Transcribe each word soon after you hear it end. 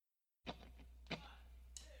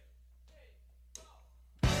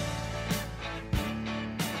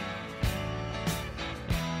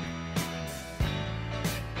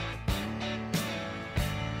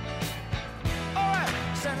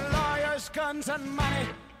guns, and money.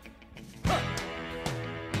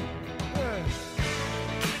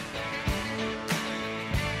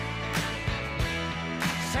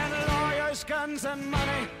 Send lawyers, guns, and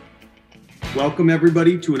money. Welcome,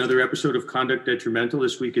 everybody, to another episode of Conduct Detrimental.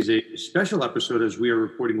 This week is a special episode as we are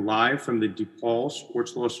reporting live from the DePaul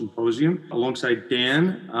Sports Law Symposium. Alongside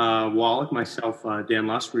Dan Wallach, myself, Dan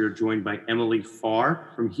Lusk, we are joined by Emily Farr.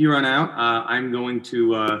 From here on out, I'm going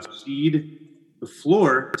to cede the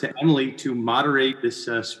floor to Emily to moderate this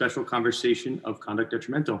special conversation of Conduct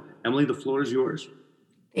Detrimental. Emily, the floor is yours.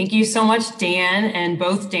 Thank you so much, Dan, and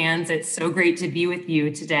both Dans. It's so great to be with you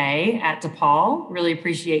today at DePaul. Really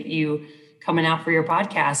appreciate you coming out for your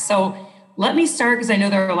podcast. So let me start because I know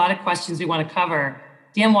there are a lot of questions we want to cover.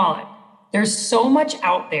 Dan Wallach, there's so much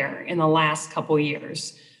out there in the last couple of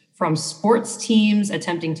years, from sports teams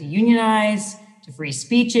attempting to unionize, to free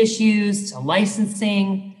speech issues, to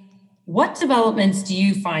licensing. What developments do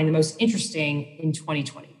you find the most interesting in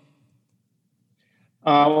 2020?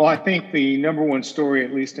 Well, I think the number one story,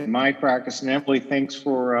 at least in my practice, and Emily, thanks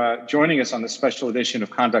for joining us on this special edition of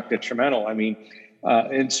Conduct Detrimental. I mean,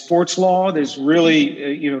 in sports law, there's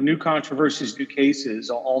really, new controversies, new cases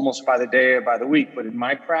almost by the day or by the week. But in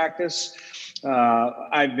my practice,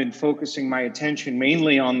 I've been focusing my attention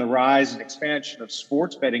mainly on the rise and expansion of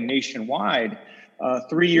sports betting nationwide.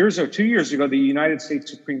 2 years ago, the United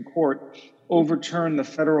States Supreme Court overturned the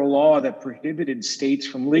federal law that prohibited states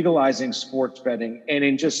from legalizing sports betting. And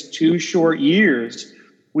in just 2 short years,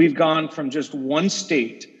 we've gone from just one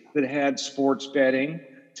state that had sports betting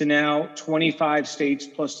to now 25 states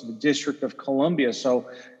plus the District of Columbia. So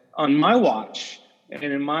on my watch and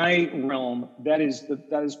in my realm, that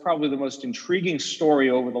is probably the most intriguing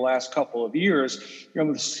story over the last couple of years.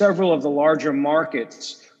 With several of the larger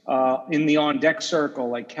markets in the on-deck circle,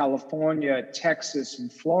 like California, Texas,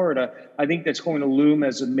 and Florida, I think that's going to loom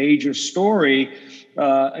as a major story,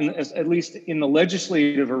 at least in the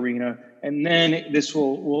legislative arena. And then this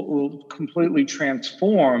will completely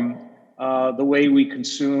transform the way we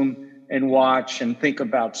consume and watch and think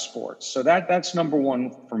about sports. So that's number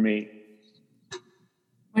one for me.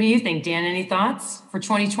 What do you think, Dan? Any thoughts for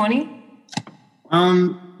 2020?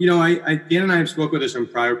 Dan and I have spoken with this on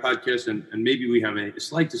prior podcasts, and maybe we have a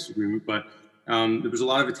slight disagreement, but there was a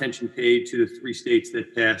lot of attention paid to the 3 states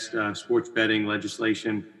that passed sports betting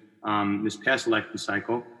legislation this past election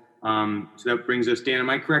cycle. So that brings us, Dan, am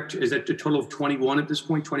I correct? Is that a total of 21 at this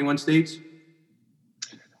point, 21 states?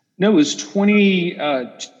 No, it was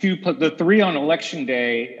 22, the 3 on election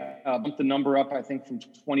day, bumped the number up, I think, from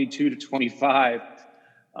 22 to 25.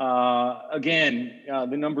 Again,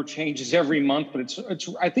 the number changes every month, but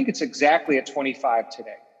I think it's exactly at 25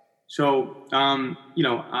 today. So,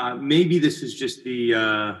 maybe this is just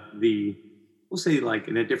the we'll say, like,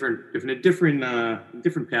 in a different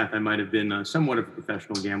path, I might have been somewhat of a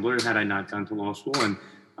professional gambler had I not gone to law school and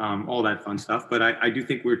all that fun stuff. But I do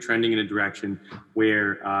think we're trending in a direction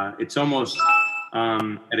where it's almost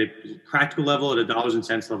at a practical level, at a dollars and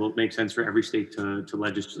cents level, it makes sense for every state to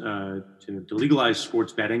legalize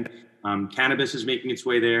sports betting. Cannabis is making its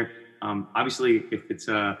way there. Obviously, if it's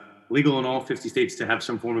legal in all 50 states to have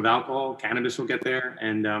some form of alcohol, cannabis will get there.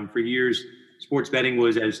 And for years, sports betting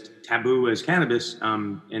was as taboo as cannabis,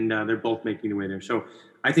 and they're both making their way there. So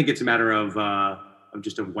I think it's a matter of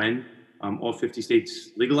when all 50 states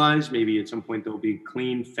legalize. Maybe at some point there'll be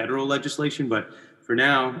clean federal legislation, but for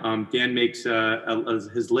now, Dan makes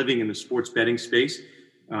his living in the sports betting space,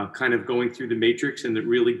 kind of going through the matrix and the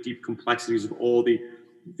really deep complexities of all the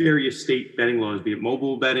various state betting laws, be it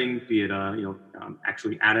mobile betting, be it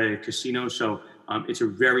actually at a casino. So it's a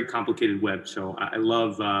very complicated web. So I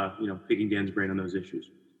love picking Dan's brain on those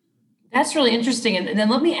issues. That's really interesting. And then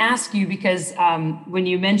let me ask you, because when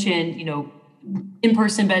you mentioned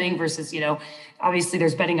in-person betting versus obviously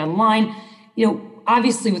there's betting online.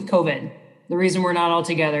 Obviously with COVID, the reason we're not all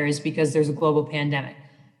together is because there's a global pandemic.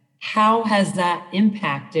 How has that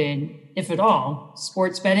impacted, if at all,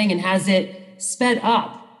 sports betting, and has it sped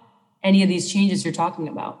up any of these changes you're talking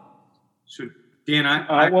about? So, Dan,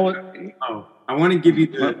 I want to give you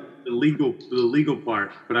the legal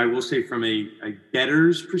part, but I will say from a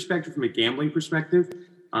bettor's perspective, from a gambling perspective,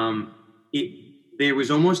 there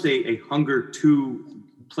was almost a hunger to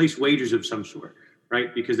place wagers of some sort,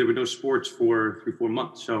 right? Because there were no sports for 3-4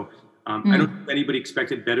 months. So I don't think anybody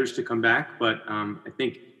expected bettors to come back, but I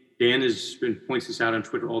think Dan points this out on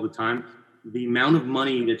Twitter all the time. The amount of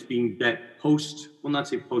money that's being bet not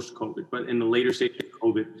say post-COVID, but in the later stage of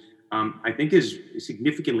COVID, I think is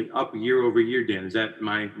significantly up year over year, Dan. Am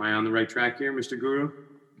I on the right track here, Mr. Guru?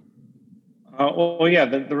 Yeah,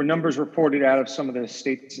 the numbers reported out of some of the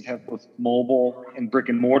states that have both mobile and brick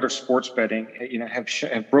and mortar sports betting,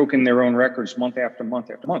 have broken their own records month after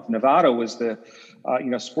month after month. Nevada was the,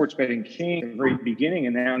 sports betting king at the very beginning,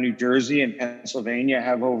 and now New Jersey and Pennsylvania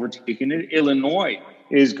have overtaken it. Illinois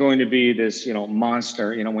is going to be this,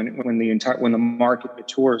 monster, when the market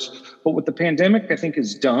matures. But what the pandemic, I think,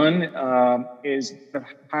 has done is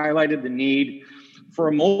highlighted the need for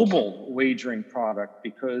a mobile wagering product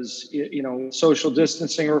because, social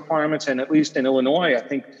distancing requirements, and at least in Illinois, I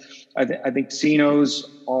think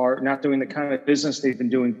casinos are not doing the kind of business they've been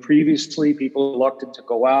doing previously. People are reluctant to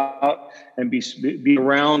go out and be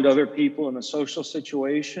around other people in a social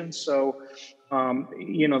situation. So,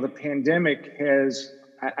 the pandemic has,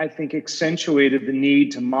 I think, accentuated the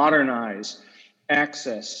need to modernize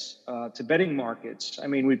access to betting markets. I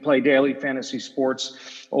mean, we play daily fantasy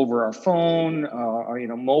sports over our phone, our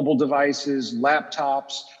mobile devices,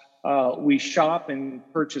 laptops. We shop and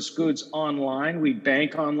purchase goods online. We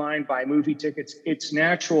bank online, buy movie tickets. It's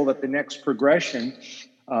natural that the next progression,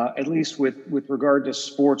 at least with regard to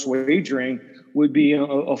sports wagering, would be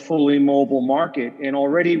a fully mobile market. And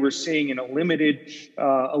already we're seeing in a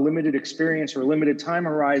limited experience or a limited time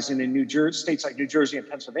horizon in states like New Jersey and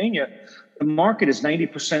Pennsylvania, the market is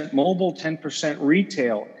 90% mobile, 10%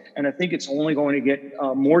 retail. And I think it's only going to get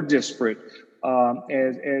more disparate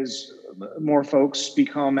as more folks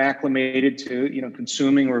become acclimated to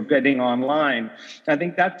consuming or betting online. I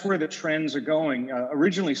think that's where the trends are going.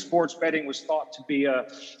 Originally, sports betting was thought to be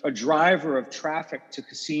a driver of traffic to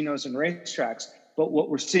casinos and racetracks. But what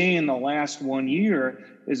we're seeing in the last 1 year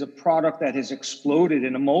is a product that has exploded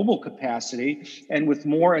in a mobile capacity, and with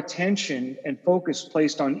more attention and focus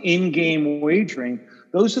placed on in-game wagering.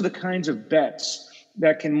 Those are the kinds of bets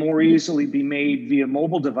that can more easily be made via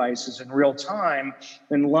mobile devices in real time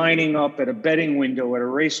than lining up at a betting window at a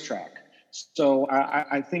racetrack. So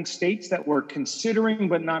I think states that were considering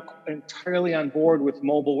but not entirely on board with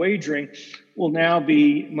mobile wagering will now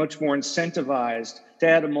be much more incentivized to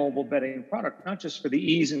add a mobile betting product, not just for the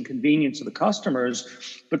ease and convenience of the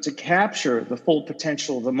customers, but to capture the full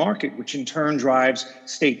potential of the market, which in turn drives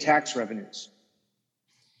state tax revenues.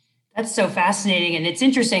 That's so fascinating. And it's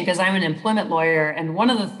interesting because I'm an employment lawyer. And one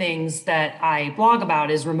of the things that I blog about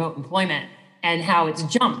is remote employment and how it's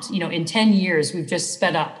jumped. In 10 years, we've just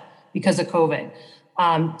sped up because of COVID,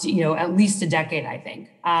 at least a decade, I think.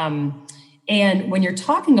 And when you're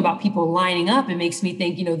talking about people lining up, it makes me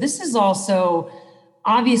think, this is also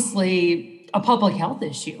obviously a public health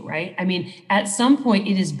issue, right? I mean, at some point,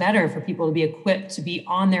 it is better for people to be equipped to be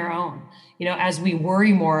on their own, as we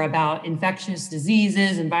worry more about infectious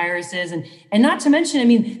diseases and viruses. And not to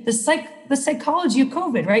mention, the psychology of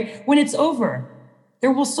COVID, right? When it's over,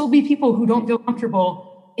 there will still be people who don't feel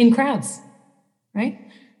comfortable in crowds, right?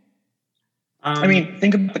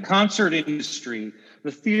 Think about the concert industry,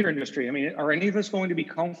 the theater industry. Are any of us going to be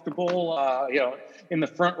comfortable, in the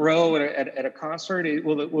front row at a concert?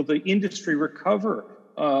 Will the industry recover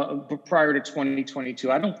prior to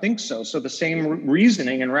 2022? I don't think so. So the same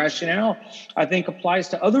reasoning and rationale, I think, applies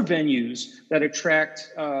to other venues that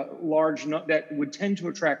that would tend to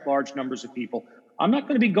attract large numbers of people. I'm not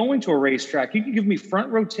going to be going to a racetrack. You can give me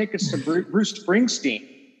front row tickets to Bruce Springsteen.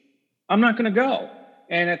 I'm not going to go.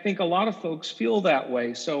 And I think a lot of folks feel that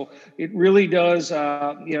way. So it really does,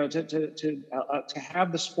 to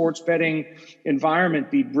have the sports betting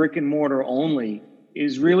environment be brick and mortar only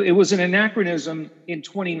it was an anachronism in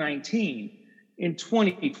 2019. In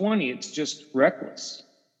 2020, it's just reckless.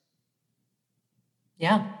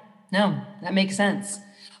 Yeah, no, that makes sense.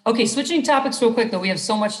 Okay, switching topics real quick, though, we have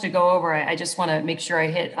so much to go over. I just want to make sure I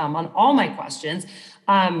hit on all my questions.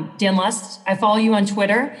 Dan Lust, I follow you on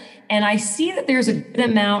Twitter, and I see that there's a good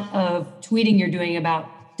amount of tweeting you're doing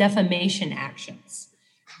about defamation actions.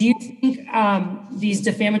 Do you think these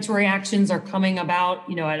defamatory actions are coming about,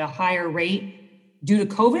 at a higher rate due to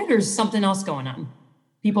COVID, or is something else going on?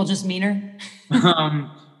 People just meaner?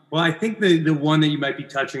 Well, I think the one that you might be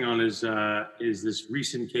touching on is this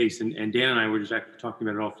recent case, and Dan and I were just actually talking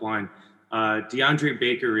about it offline. DeAndre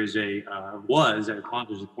Baker was a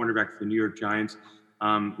cornerback for the New York Giants.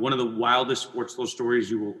 One of the wildest sports law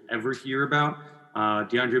stories you will ever hear about.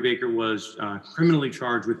 DeAndre Baker was criminally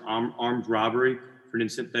charged with armed robbery for an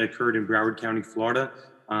incident that occurred in Broward County, Florida.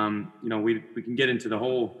 We can get into the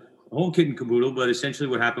whole kit and caboodle, but essentially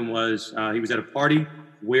what happened was he was at a party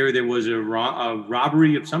where there was a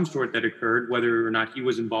robbery of some sort that occurred. Whether or not he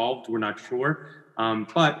was involved, we're not sure.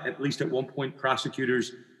 But at least at one point,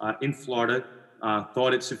 prosecutors in Florida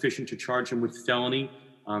thought it sufficient to charge him with felony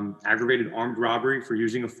aggravated armed robbery for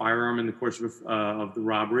using a firearm in the course of the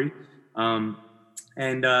robbery.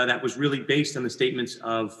 And that was really based on the statements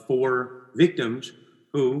of 4 victims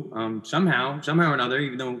who somehow or another,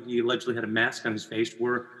 even though he allegedly had a mask on his face,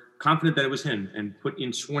 were confident that it was him and put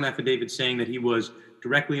in sworn affidavits saying that he was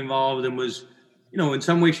directly involved and was, in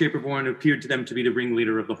some way, shape, or form, appeared to them to be the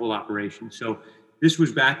ringleader of the whole operation. So this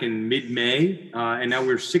was back in mid-May, and now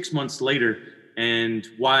we're 6 months later. And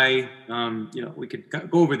why, we could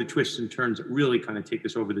go over the twists and turns that really kind of take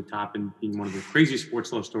this over the top and being one of the craziest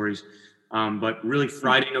sports law stories. But really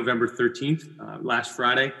Friday, November 13th, last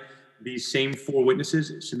Friday, these same 4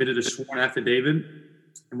 witnesses submitted a sworn affidavit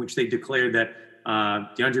in which they declared that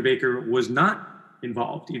DeAndre Baker was not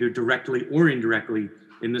involved, either directly or indirectly,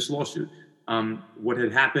 in this lawsuit. What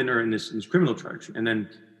had happened, or in this criminal charge. And then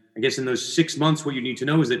I guess in those 6 months, what you need to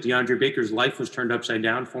know is that DeAndre Baker's life was turned upside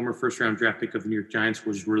down. Former first-round draft pick of the New York Giants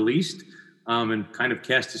was released and kind of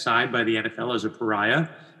cast aside by the NFL as a pariah.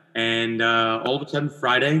 And all of a sudden,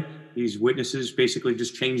 Friday, these witnesses basically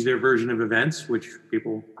just changed their version of events, which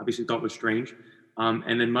people obviously thought was strange.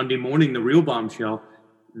 And then Monday morning, the real bombshell,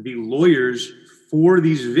 the lawyers for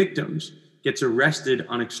these victims gets arrested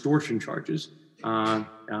on extortion charges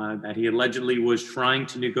that he allegedly was trying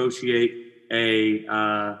to negotiate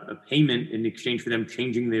a payment in exchange for them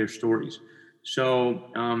changing their stories. So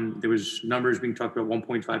there was numbers being talked about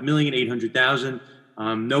 1.5 million, 800,000.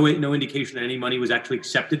 No indication that any money was actually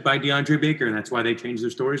accepted by DeAndre Baker, and that's why they changed their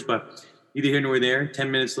stories. But neither here nor there.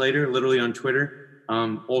 10 minutes later, literally on Twitter,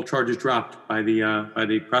 all charges dropped by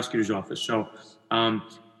the prosecutor's office. So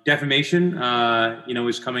defamation,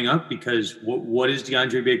 is coming up because what is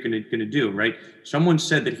DeAndre Baker going to do, right? Someone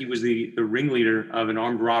said that he was the ringleader of an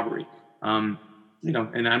armed robbery. And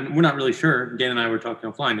we're not really sure. Dan and I were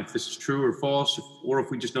talking offline if this is true or false, or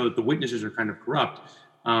if we just know that the witnesses are kind of corrupt.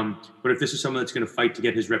 But if this is someone that's going to fight to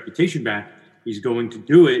get his reputation back, he's going to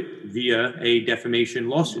do it via a defamation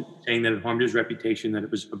lawsuit, saying that it harmed his reputation, that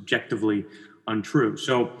it was objectively untrue.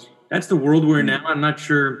 So that's the world we're in now. I'm not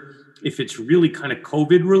sure if it's really kind of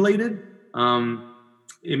COVID related.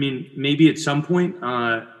 Maybe at some point,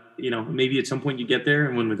 you get there,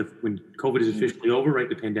 and when COVID is officially over, right,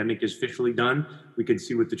 the pandemic is officially done, we can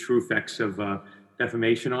see what the true effects of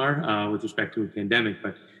defamation are with respect to a pandemic.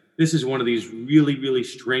 But this is one of these really, really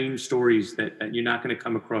strange stories that you're not going to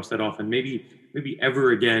come across that often, maybe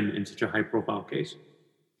ever again in such a high-profile case.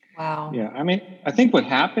 Wow. Yeah, I think what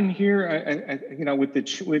happened here,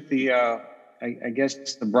 I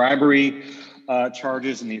guess the bribery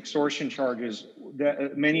charges and the extortion charges,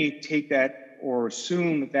 that many take that or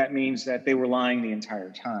assume that means that they were lying the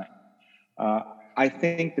entire time. I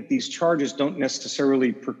think that these charges don't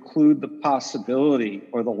necessarily preclude the possibility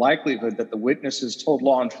or the likelihood that the witnesses told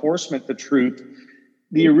law enforcement the truth.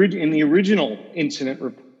 In the original incident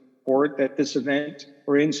report, that this event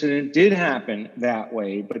or incident did happen that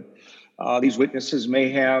way, but these witnesses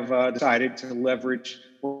may have decided to leverage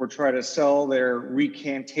or try to sell their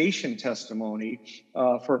recantation testimony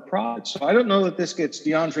for profit. So I don't know that this gets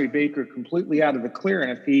DeAndre Baker completely out of the clear.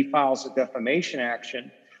 And if he files a defamation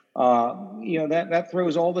action, that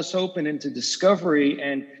throws all this open into discovery.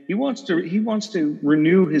 And he wants to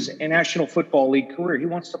renew his National Football League career. He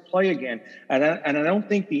wants to play again. And I don't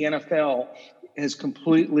think the NFL has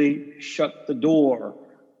completely shut the door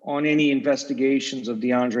on any investigations of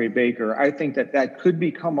DeAndre Baker. I think that could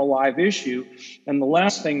become a live issue. And the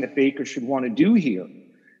last thing that Baker should want to do here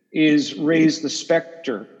is raise the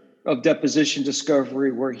specter of deposition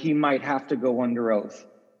discovery where he might have to go under oath.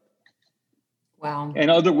 Wow. And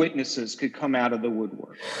other witnesses could come out of the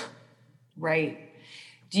woodwork. Right.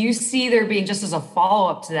 Do you see there being, just as a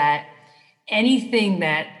follow-up to that, anything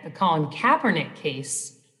that the Colin Kaepernick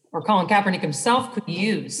case or Colin Kaepernick himself could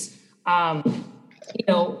use,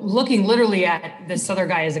 looking literally at this other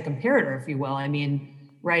guy as a comparator, if you will? I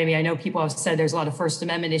know people have said there's a lot of First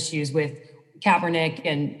Amendment issues with Kaepernick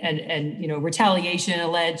and retaliation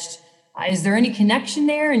alleged. Is there any connection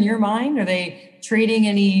there in your mind? Are they trading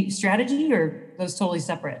any strategy, or are those totally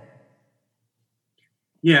separate?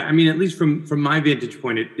 Yeah, at least from my vantage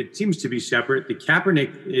point, it seems to be separate. The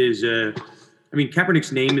Kaepernick is,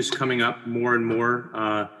 Kaepernick's name is coming up more and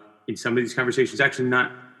more in some of these conversations. Actually,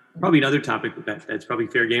 not probably another topic that's probably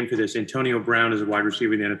fair game for this. Antonio Brown is a wide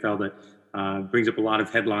receiver in the NFL that brings up a lot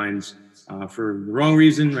of headlines for the wrong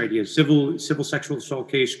reason, right? He has civil sexual assault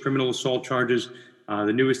case, criminal assault charges.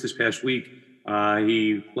 The newest this past week,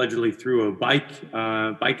 he allegedly threw a bike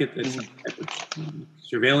at the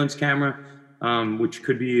surveillance camera, which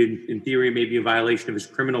could be, in theory, maybe a violation of his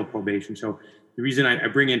criminal probation. So the reason I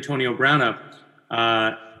bring Antonio Brown up,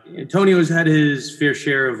 Antonio's had his fair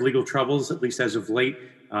share of legal troubles, at least as of late,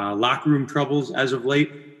 locker room troubles as of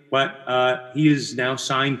late. but he is now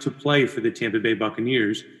signed to play for the Tampa Bay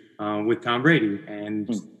Buccaneers with Tom Brady, and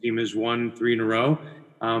the team has won 3 in a row.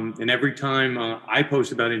 And every time I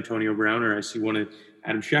post about Antonio Brown, or I see one of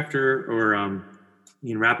Adam Schefter or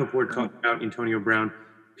Ian Rappaport talking about Antonio Brown,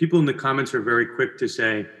 people in the comments are very quick to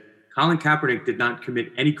say, Colin Kaepernick did not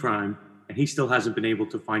commit any crime, and he still hasn't been able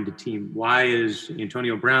to find a team. Why is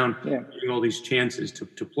Antonio Brown getting all these chances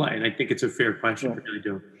to play? And I think it's a fair question. I really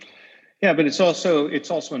do. Yeah, but it's also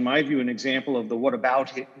in my view an example of the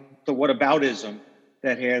whataboutism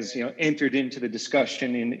that has entered into the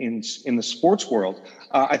discussion in the sports world.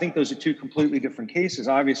 I think those are 2 completely different cases.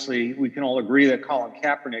 Obviously, we can all agree that Colin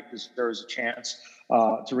Kaepernick deserves a chance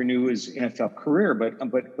to renew his NFL career, but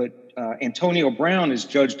Antonio Brown is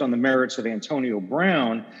judged on the merits of Antonio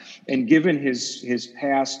Brown, and given his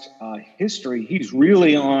past history, he's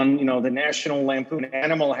really on the National Lampoon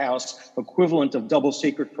Animal House equivalent of double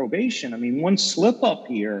secret probation. I mean, one slip up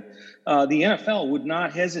here, the NFL would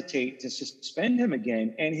not hesitate to suspend him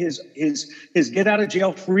again, and his get out of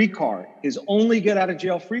jail free card, his only get out of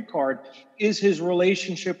jail free card, is his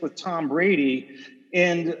relationship with Tom Brady.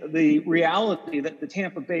 And the reality that the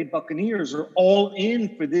Tampa Bay Buccaneers are all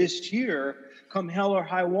in for this year, come hell or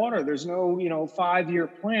high water. There's no, 5-year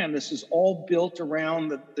plan. This is all built around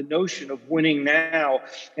the notion of winning now.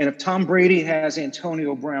 And if Tom Brady has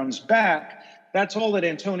Antonio Brown's back, that's all that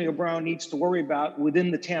Antonio Brown needs to worry about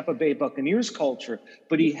within the Tampa Bay Buccaneers culture.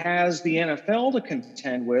 But he has the NFL to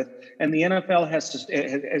contend with, and the NFL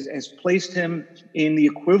has placed him in the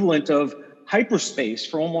equivalent of hyperspace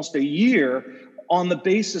for almost a year, on the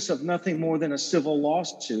basis of nothing more than a civil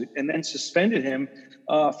lawsuit, and then suspended him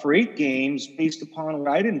for 8 games based upon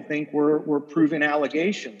what I didn't think were proven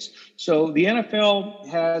allegations. So the NFL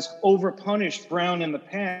has overpunished Brown in the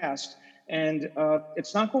past, and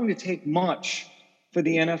it's not going to take much for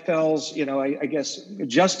the NFL's, I guess,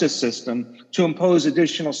 justice system to impose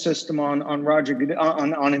additional system on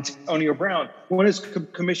Antonio Brown. When is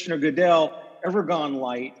Commissioner Goodell ever gone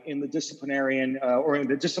light in the disciplinarian or in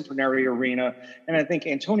the disciplinary arena? And I think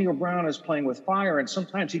Antonio Brown is playing with fire, and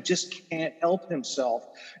sometimes he just can't help himself.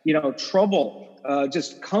 Trouble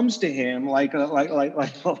just comes to him like no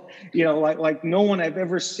one I've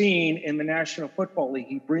ever seen in the National Football League.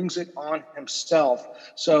 He brings it on himself.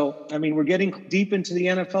 So, I mean, we're getting deep into the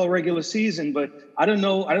NFL regular season, but I don't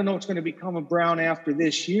know what's going to become of Brown after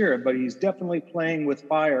this year, but he's definitely playing with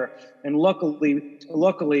fire. And luckily,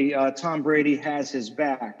 Tom Brady has his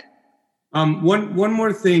back. One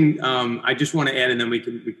more thing I just want to add, and then we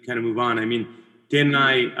can kind of move on. I mean, Dan and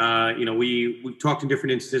I, we've talked in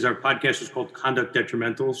different instances. Our podcast is called Conduct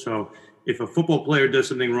Detrimental. So if a football player does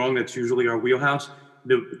something wrong, that's usually our wheelhouse.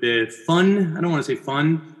 The fun, I don't want to say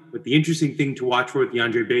fun, but the interesting thing to watch for with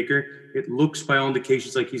DeAndre Baker, it looks by all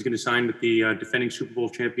indications like he's going to sign with the defending Super Bowl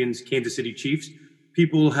champions, Kansas City Chiefs.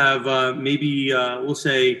 People have we'll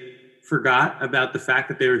say, forgot about the fact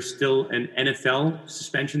that there is still an NFL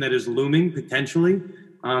suspension that is looming potentially.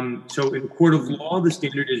 So in the court of law, the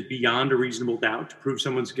standard is beyond a reasonable doubt to prove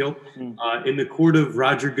someone's guilt. In the court of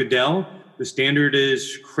Roger Goodell, the standard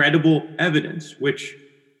is credible evidence, which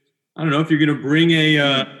I don't know if you're going to bring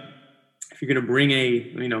an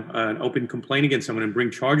open complaint against someone and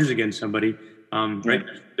bring charges against somebody, right?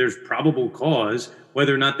 There's probable cause.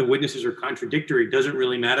 Whether or not the witnesses are contradictory doesn't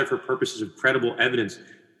really matter for purposes of credible evidence.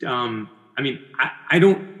 I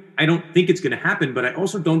don't think it's going to happen, but I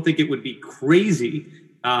also don't think it would be crazy.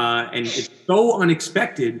 And it's so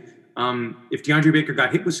unexpected. If DeAndre Baker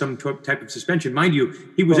got hit with some type of suspension, mind you,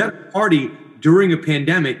 he was at a party during a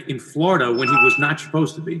pandemic in Florida when he was not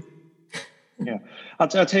supposed to be. Yeah, I'll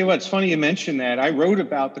tell you what, it's funny you mentioned that. I wrote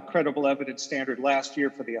about the credible evidence standard last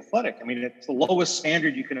year for The Athletic. I mean, it's the lowest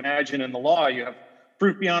standard you can imagine in the law. You have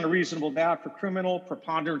proof beyond a reasonable doubt for criminal,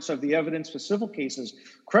 preponderance of the evidence for civil cases.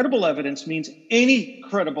 Credible evidence means any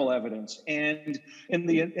credible evidence. And in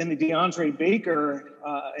the DeAndre Baker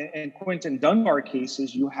and Quentin Dunbar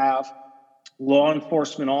cases, you have law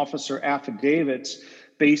enforcement officer affidavits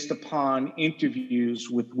based upon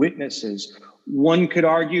interviews with witnesses. One could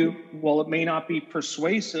argue, well, it may not be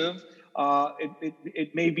persuasive.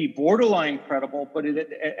 It may be borderline credible, but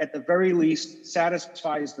it at the very least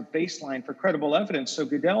satisfies the baseline for credible evidence. So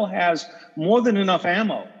Goodell has more than enough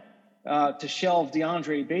ammo to shelve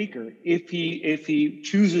DeAndre Baker if he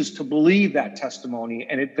chooses to believe that testimony,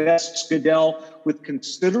 and it vests Goodell with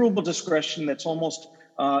considerable discretion that's almost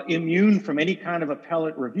immune from any kind of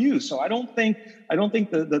appellate review. So I don't think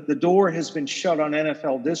the door has been shut on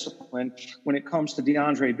NFL discipline when it comes to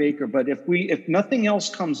DeAndre Baker. But if nothing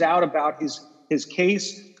else comes out about his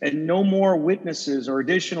case and no more witnesses or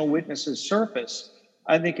additional witnesses surface,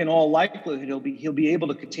 I think in all likelihood he'll be able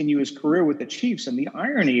to continue his career with the Chiefs. And the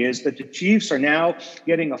irony is that the Chiefs are now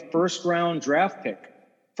getting a first-round draft pick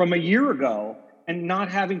from a year ago and not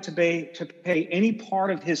having to pay any part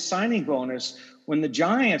of his signing bonus when the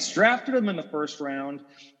Giants drafted him in the first round,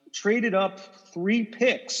 traded up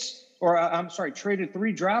traded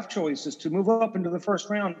 3 draft choices to move up into the first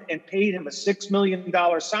round and paid him a $6 million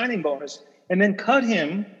signing bonus, and then cut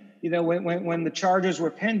him, when the charges were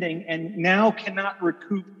pending, and now cannot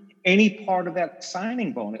recoup any part of that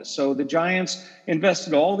signing bonus. So the Giants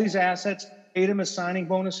invested all these assets, paid him a signing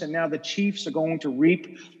bonus, and now the Chiefs are going to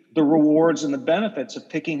reap the rewards and the benefits of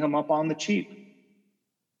picking him up on the cheap.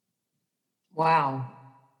 Wow.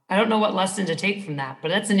 I don't know what lesson to take from that, but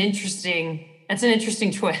that's an interesting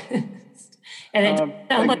twist. And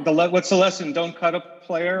what's the lesson? Don't cut a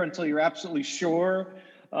player until you're absolutely sure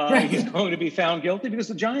he's going to be found guilty, because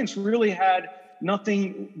the Giants really had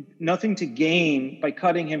nothing to gain by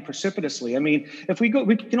cutting him precipitously. I mean, we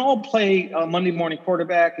can all play Monday morning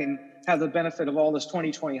quarterback and have the benefit of all this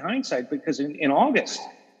 2020 hindsight, because in August,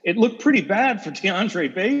 it looked pretty bad for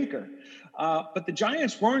DeAndre Baker. But the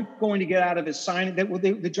Giants weren't going to get out of his signing.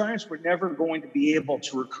 The Giants were never going to be able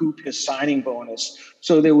to recoup his signing bonus.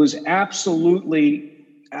 So there was absolutely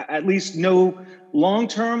at least no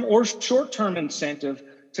long-term or short-term incentive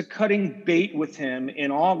to cutting bait with him in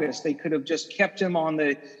August. They could have just kept him on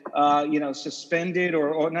the, suspended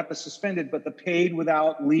or not the suspended, but the paid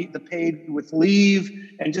with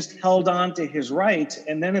leave, and just held on to his rights.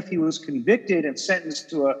 And then if he was convicted and sentenced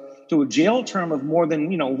to a jail term of more than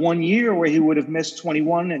 1 year, where he would have missed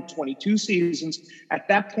 21 and 22 seasons, at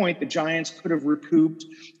that point the Giants could have recouped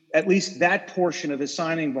at least that portion of his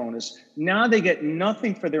signing bonus. Now they get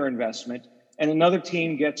nothing for their investment, and another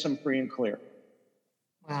team gets him free and clear.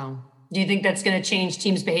 Wow. Do you think that's going to change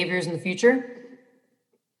teams' behaviors in the future?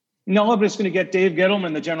 No, but it's going to get Dave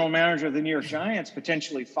Gettleman, the general manager of the New York Giants,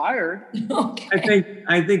 potentially fired. Okay.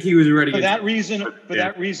 I think he was already for that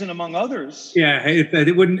reason, among others. Yeah,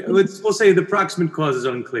 it wouldn't. We'll say the proximate cause is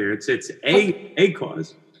unclear. It's a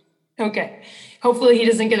cause. Okay. Hopefully he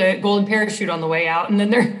doesn't get a golden parachute on the way out, and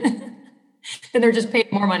then they're just paying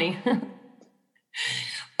more money.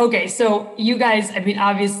 Okay, so you guys, I mean,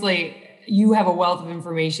 obviously, you have a wealth of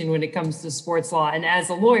information when it comes to sports law. And as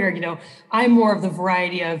a lawyer, I'm more of the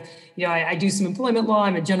variety of, I do some employment law.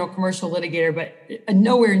 I'm a general commercial litigator, but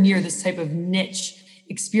nowhere near this type of niche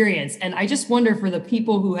experience. And I just wonder, for the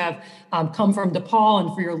people who have come from DePaul,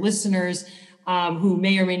 and for your listeners who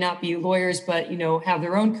may or may not be lawyers, but, have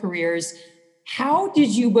their own careers, how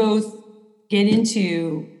did you both get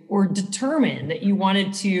into or determine that you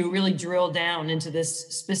wanted to really drill down into this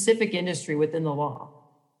specific industry within the law?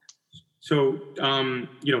 So, I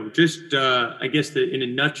guess in a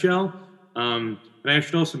nutshell, and I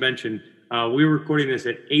should also mention, we were recording this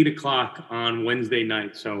at 8:00 on Wednesday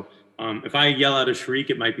night. So if I yell out a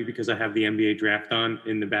shriek, it might be because I have the NBA draft on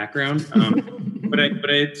in the background. But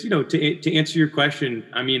it's, to answer your question,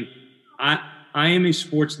 I mean, I am a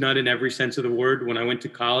sports nut in every sense of the word. When I went to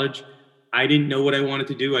college, I didn't know what I wanted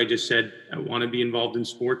to do. I just said, I want to be involved in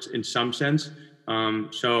sports in some sense.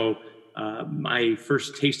 My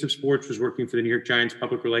first taste of sports was working for the New York Giants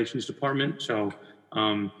public relations department. So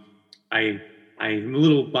I'm a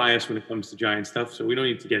little biased when it comes to Giant stuff, so we don't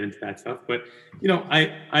need to get into that stuff. But,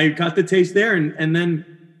 I got the taste there, and then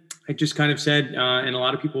I just kind of said, and a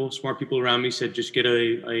lot of smart people around me said, just get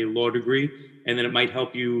a law degree, and then it might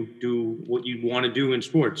help you do what you want to do in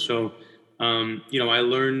sports. So, I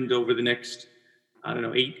learned over the next,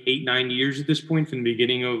 8-9 years at this point, from the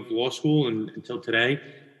beginning of law school and until today.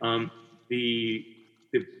 The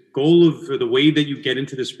goal of the way that you get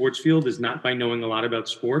into the sports field is not by knowing a lot about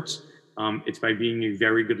sports. It's by being a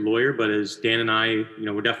very good lawyer. But as Dan and I,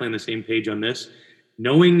 we're definitely on the same page on this.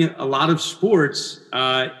 Knowing a lot of sports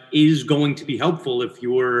is going to be helpful if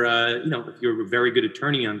you're a very good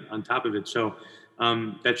attorney on top of it. So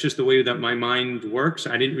that's just the way that my mind works.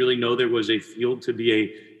 I didn't really know there was a field to be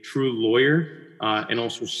a true lawyer and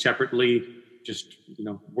also separately just,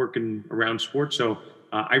 working around sports. So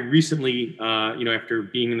I recently, after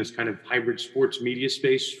being in this kind of hybrid sports media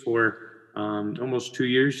space for almost 2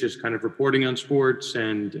 years, just kind of reporting on sports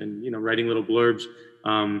and writing little blurbs,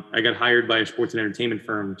 I got hired by a sports and entertainment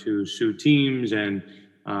firm to sue teams and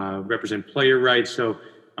represent player rights. So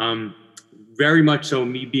very much so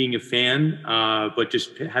me being a fan, but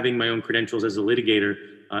just having my own credentials as a litigator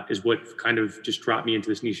is what kind of just dropped me into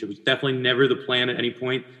this niche. It was definitely never the plan at any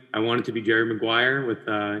point. I wanted to be Jerry Maguire with,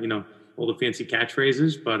 all the fancy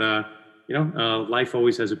catchphrases, but, life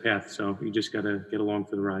always has a path. So you just got to get along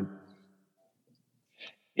for the ride.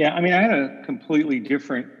 Yeah, I mean, I had a completely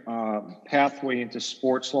different pathway into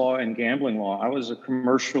sports law and gambling law. I was a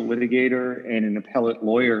commercial litigator and an appellate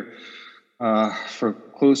lawyer for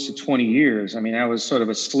close to 20 years. I mean, I was sort of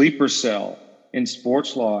a sleeper cell in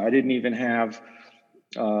sports law. I didn't even have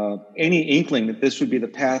any inkling that this would be the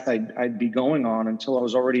path I'd be going on until I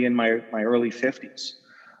was already in my early 50s.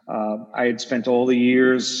 I had spent all the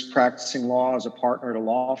years practicing law as a partner at a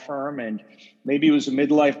law firm, and maybe it was a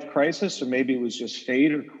midlife crisis or maybe it was just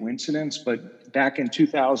fate or coincidence. But back in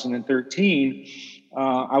 2013,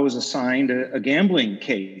 I was assigned a gambling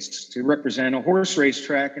case to represent a horse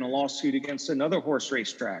racetrack in a lawsuit against another horse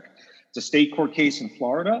racetrack. It's a state court case in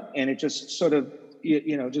Florida, and it just sort of,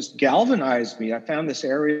 just galvanized me. I found this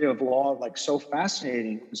area of law like so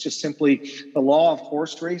fascinating. It's just simply the law of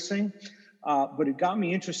horse racing. But it got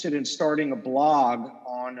me interested in starting a blog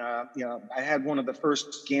on, I had one of the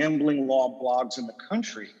first gambling law blogs in the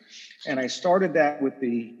country. And I started that with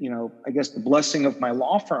the blessing of my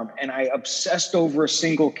law firm. And I obsessed over a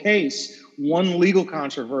single case, one legal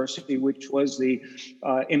controversy, which was the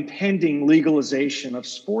impending legalization of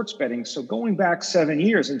sports betting. So going back 7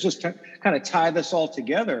 years, and just to kind of tie this all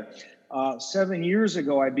together, 7 years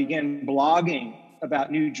ago, I began blogging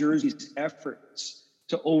about New Jersey's efforts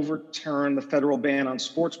to overturn the federal ban on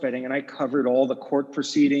sports betting. And I covered all the court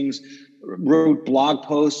proceedings, wrote blog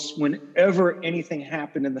posts whenever anything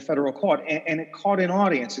happened in the federal court. And it caught an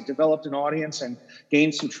audience. It developed an audience and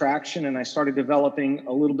gained some traction. And I started developing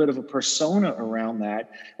a little bit of a persona around that.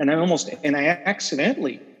 And I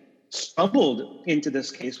accidentally stumbled into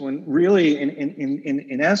this case when really,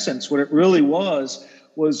 in essence, what it really was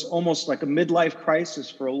almost like a midlife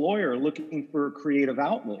crisis for a lawyer looking for a creative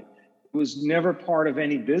outlet. It was never part of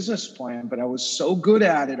any business plan, but I was so good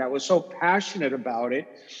at it. I was so passionate about it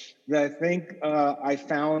that I think I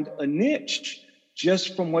found a niche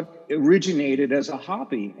just from what originated as a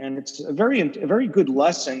hobby. And it's a very good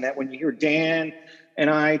lesson that when you hear Dan and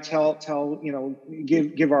I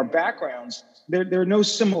give our backgrounds, there are no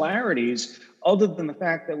similarities other than the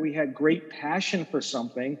fact that we had great passion for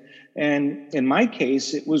something. And in my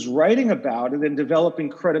case, it was writing about it and developing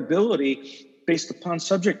credibility based upon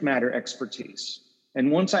subject matter expertise.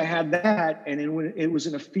 And once I had that, and it was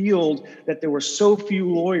in a field that there were so few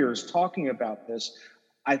lawyers talking about this,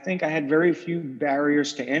 I think I had very few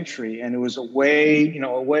barriers to entry. And it was away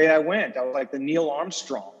I went. I was like the Neil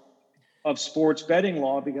Armstrong of sports betting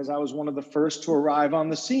law because I was one of the first to arrive on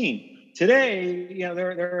the scene. Today,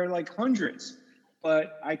 there are like hundreds.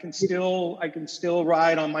 But I can still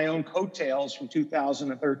ride on my own coattails from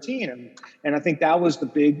 2013, and I think that was the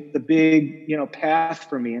big path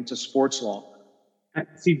for me into sports law.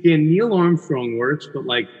 See, Dan, Neil Armstrong works, but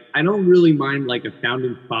like I don't really mind like a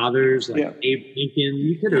founding fathers like Abe Lincoln.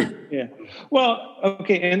 You could have. Yeah. Well,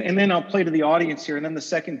 okay, and then I'll play to the audience here. And then the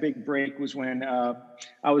second big break was when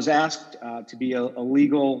I was asked to be a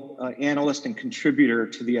legal analyst and contributor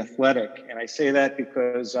to The Athletic, and I say that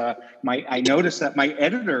because I noticed that my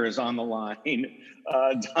editor is on the line.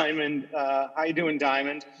 Diamond, how you doing,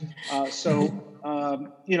 Diamond?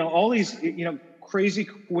 All these crazy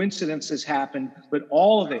coincidences happen, but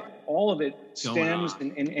all of it stems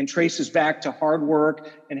and traces back to hard work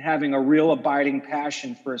and having a real abiding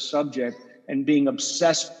passion for a subject and being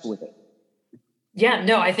obsessed with it. Yeah,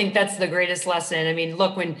 no, I think that's the greatest lesson. I mean,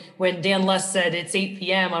 look, when Dan Less said it's 8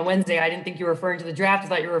 p.m. on Wednesday, I didn't think you were referring to the draft. I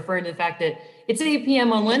thought you were referring to the fact that it's 8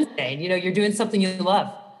 p.m. on Wednesday. You're doing something you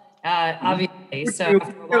love, obviously. So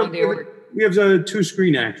after a long day of work. We have a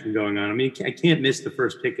two-screen action going on. I mean, I can't miss the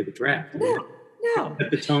first pick of the draft. No. Set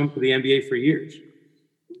the tone for the NBA for years.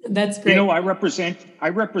 That's great. I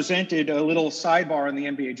represented a little sidebar in the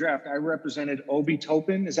NBA draft. I represented Obi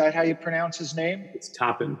Toppin. Is that how you pronounce his name? It's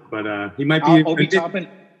Toppin, but he might be Obi Toppin.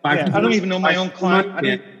 Yeah, I don't even know my own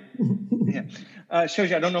client. Shows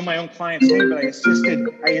you I don't know my own client's name, but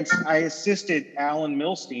I assisted Alan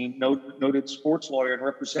Milstein, noted sports lawyer, in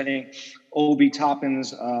representing Obi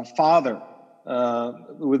Toppin's father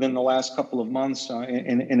within the last couple of months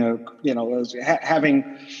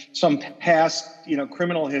having some past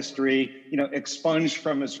criminal history expunged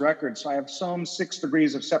from his record. So I have some 6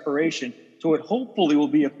 degrees of separation. So it hopefully will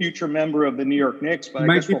be a future member of the New York Knicks, but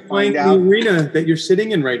I guess we'll find out. The arena that you're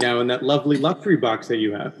sitting in right now in that lovely luxury box that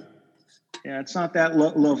you have. Yeah, it's not that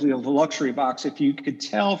lovely of a luxury box. If you could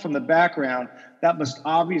tell from the background, that must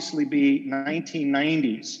obviously be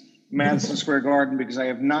 1990s Madison Square Garden, because I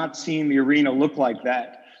have not seen the arena look like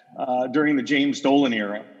that during the James Dolan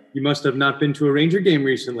era. You must have not been to a Ranger game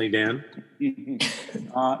recently, Dan.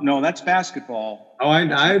 No, that's basketball. Oh,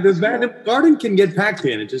 the Garden can get packed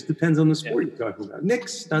in. It just depends on the sport you're talking about.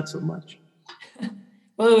 Knicks, not so much.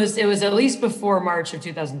 Well, it was at least before March of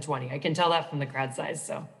 2020. I can tell that from the crowd size.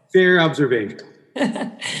 So fair observation.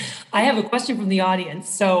 I have a question from the audience,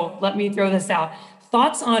 so let me throw this out.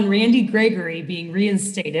 Thoughts on Randy Gregory being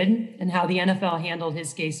reinstated and how the NFL handled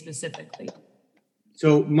his case specifically?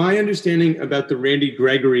 So my understanding about the Randy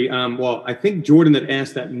Gregory, well, I think Jordan that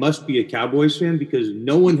asked that must be a Cowboys fan, because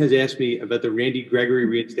no one has asked me about the Randy Gregory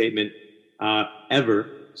reinstatement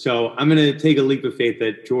ever. So I'm going to take a leap of faith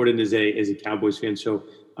that Jordan is a Cowboys fan. So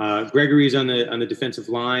Gregory is on the defensive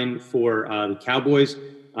line for the Cowboys.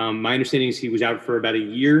 My understanding is he was out for about a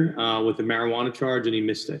year with a marijuana charge, and he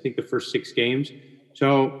missed, I think, the first 6 games.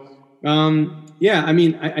 So, yeah, I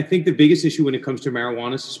mean, I think the biggest issue when it comes to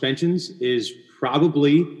marijuana suspensions is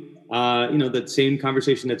probably, that same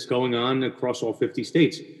conversation that's going on across all 50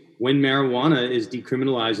 states. When marijuana is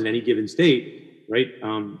decriminalized in any given state, right,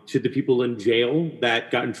 should the people in jail that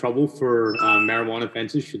got in trouble for marijuana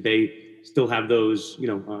offenses, should they still have those,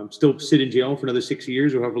 still sit in jail for another 6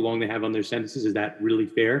 years or however long they have on their sentences? Is that really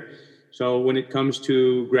fair? So when it comes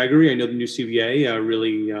to Gregory, I know the new CBA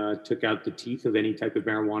really took out the teeth of any type of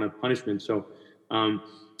marijuana punishment. So,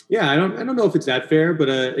 yeah, I don't know if it's that fair, but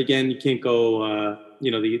again, you can't go,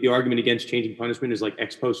 the argument against changing punishment is like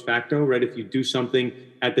ex post facto, right? If you do something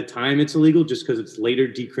at the time it's illegal, just because it's later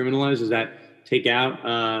decriminalized, does that take out,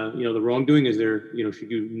 the wrongdoing? Is there,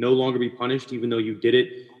 should you no longer be punished even though you did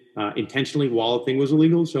it intentionally while the thing was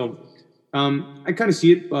illegal? So I kind of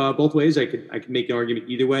see it both ways. I could make an argument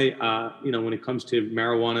either way. When it comes to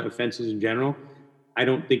marijuana offenses in general, I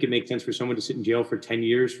don't think it makes sense for someone to sit in jail for 10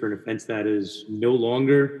 years for an offense that is no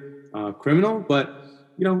longer criminal. But,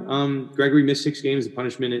 Gregory missed 6 games. The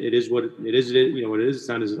punishment, it is what it is. What it is. It's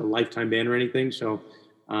not as a lifetime ban or anything. So,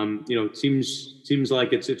 it seems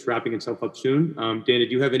like it's wrapping itself up soon. Dana,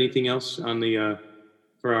 do you have anything else on the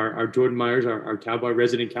for our Jordan Myers, our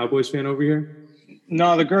resident Cowboys fan over here?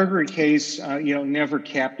 No, the Gregory case, never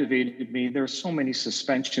captivated me. There are so many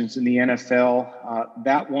suspensions in the NFL.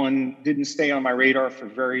 That one didn't stay on my radar for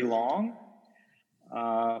very long.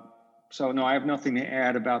 So, no, I have nothing to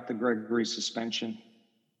add about the Gregory suspension.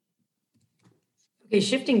 Okay,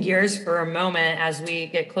 shifting gears for a moment as we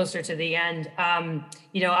get closer to the end.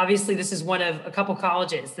 Obviously, this is one of a couple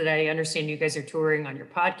colleges that I understand you guys are touring on your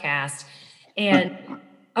podcast. And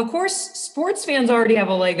of course, sports fans already have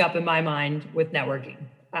a leg up in my mind with networking.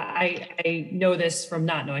 I know this from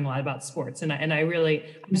not knowing a lot about sports, and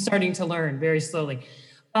I'm starting to learn very slowly.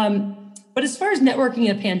 But as far as networking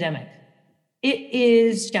in a pandemic, it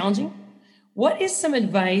is challenging. What is some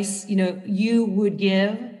advice, you would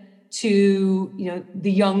give to,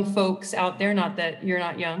 the young folks out there, not that you're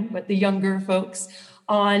not young, but the younger folks,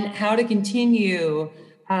 on how to continue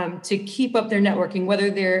to keep up their networking, whether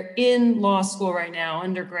they're in law school right now,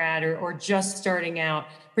 undergrad, or just starting out,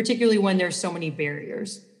 particularly when there's so many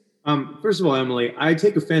barriers? First of all, Emily, I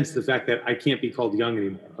take offense to the fact that I can't be called young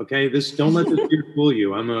anymore. Okay, don't let this beard fool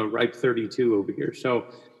you. I'm a ripe 32 over here. So,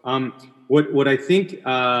 what I think,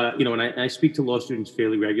 and I speak to law students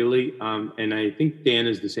fairly regularly, and I think Dan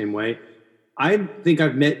is the same way. I think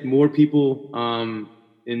I've met more people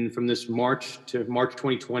from this March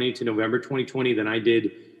 2020 to November 2020 than I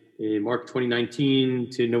did in March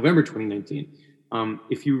 2019 to November 2019.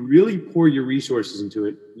 If you really pour your resources into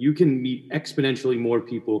it, you can meet exponentially more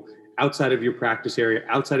people outside of your practice area,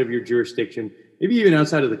 outside of your jurisdiction, maybe even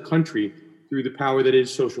outside of the country through the power that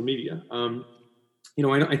is social media.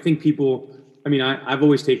 I think people, I've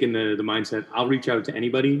always taken the mindset, I'll reach out to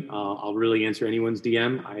anybody. I'll really answer anyone's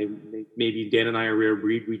DM. Maybe Dan and I are a rare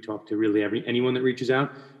breed. We talk to really anyone that reaches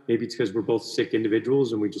out. Maybe it's because we're both sick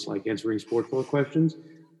individuals and we just like answering sports ball questions.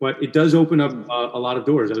 But it does open up a lot of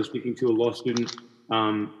doors. I was speaking to a law student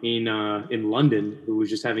in London who was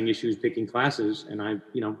just having issues picking classes, and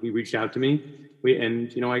he reached out to me,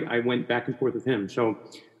 I went back and forth with him. So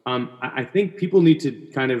I think people need to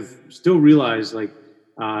kind of still realize, like,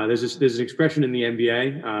 there's an expression in the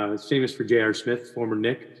NBA, it's famous for J.R. Smith, former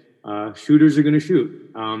Knick, shooters are going to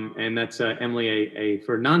shoot, and that's Emily,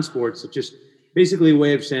 for non-sports, it's just basically a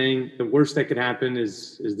way of saying the worst that could happen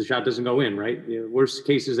is the shot doesn't go in, right? The worst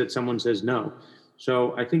case is that someone says no.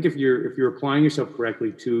 So I think if you're applying yourself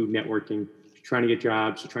correctly to networking, to trying to get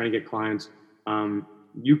jobs, to trying to get clients,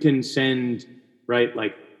 you can send, right,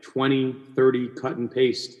 like 20, 30 cut and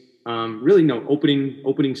paste,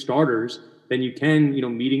 opening starters, then you can,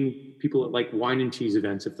 meeting people at like wine and cheese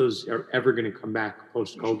events, if those are ever going to come back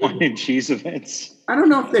post-COVID. Wine and cheese events. I don't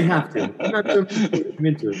know if they have to. I'm not sure if I'm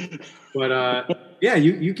into it. But yeah,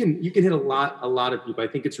 you can hit a lot of people. I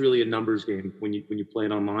think it's really a numbers game when you play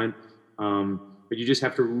it online. But you just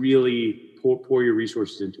have to really pour your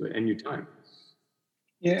resources into it and your time.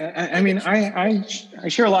 Yeah, I mean, I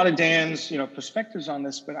share a lot of Dan's, perspectives on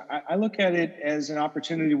this, but I look at it as an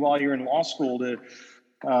opportunity while you're in law school to,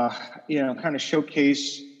 kind of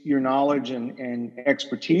showcase your knowledge and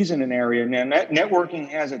expertise in an area. Now, networking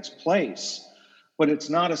has its place, but it's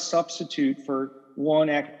not a substitute for one,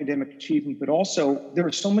 academic achievement, but also there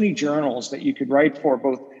are so many journals that you could write for,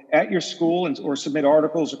 both at your school or submit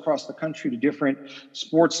articles across the country to different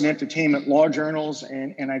sports and entertainment law journals.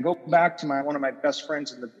 And I go back to one of my best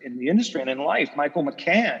friends in the industry and in life, Michael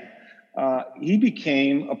McCann. He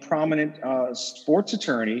became a prominent sports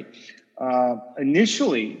attorney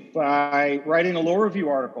initially by writing a law review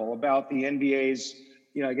article about the NBA's,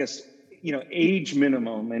 age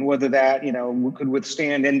minimum and whether that, could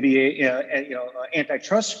withstand NBA,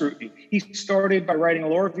 antitrust scrutiny. He started by writing a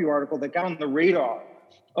law review article that got on the radar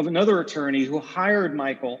of another attorney who hired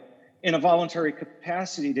Michael in a voluntary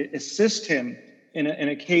capacity to assist him in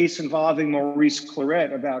a case involving Maurice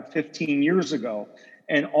Claret about 15 years ago.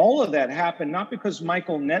 And all of that happened not because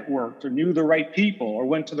Michael networked or knew the right people or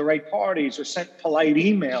went to the right parties or sent polite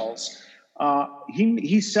emails.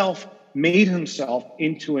 He made himself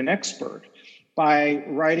into an expert by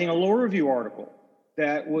writing a law review article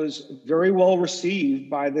that was very well received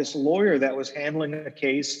by this lawyer that was handling a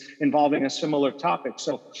case involving a similar topic.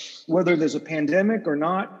 So whether there's a pandemic or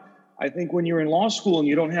not, I think when you're in law school and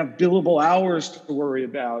you don't have billable hours to worry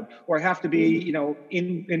about or have to be,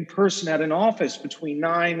 in person at an office between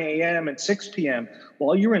 9 a.m. and 6 p.m.,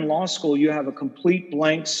 while you're in law school, you have a complete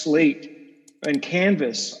blank slate and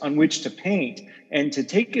canvas on which to paint. And to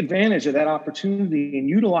take advantage of that opportunity and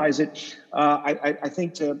utilize it, I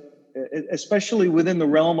think especially within the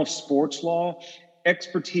realm of sports law,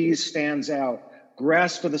 expertise stands out.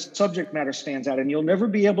 Grasp of the subject matter stands out, and you'll never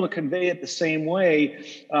be able to convey it the same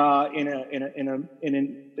way at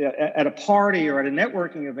a party or at a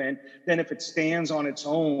networking event than if it stands on its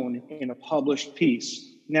own in a published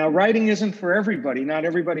piece. Now, writing isn't for everybody. Not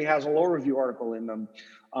everybody has a law review article in them,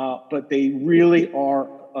 but they really are.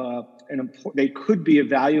 They could be a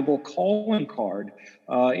valuable calling card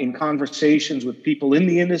in conversations with people in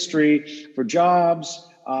the industry for jobs.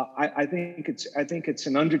 I think it's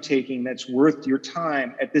an undertaking that's worth your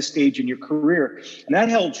time at this stage in your career, and that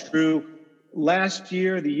held true last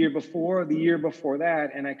year, the year before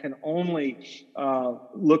that. And I can only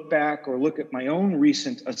look back or look at my own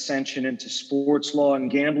recent ascension into sports law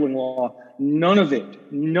and gambling law. None of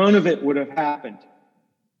it would have happened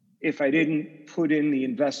if I didn't put in the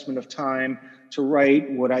investment of time to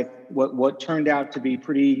write what turned out to be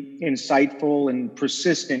pretty insightful and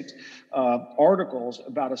persistent articles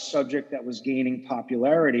about a subject that was gaining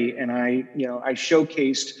popularity. And I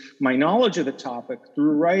showcased my knowledge of the topic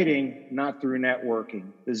through writing, not through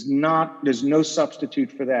networking. There's no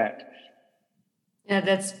substitute for that. Yeah,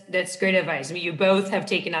 that's great advice. I mean, you both have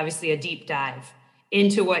taken obviously a deep dive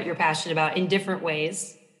into what you're passionate about in different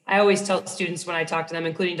ways. I always tell students when I talk to them,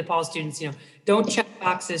 including DePaul students, don't check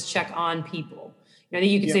boxes, check on people. I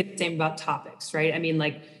think you can say the same about topics, right? I mean,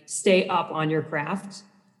 like stay up on your craft.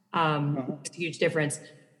 It's a huge difference.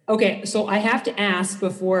 Okay, so I have to ask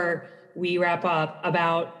before we wrap up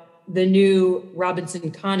about the new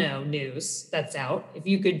Robinson Cano news that's out. If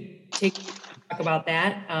you could talk about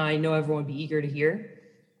that, I know everyone would be eager to hear.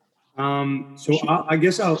 So I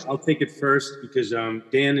guess I'll take it first because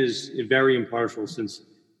Dan is very impartial since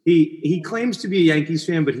he claims to be a Yankees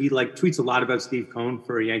fan, but he tweets a lot about Steve Cohen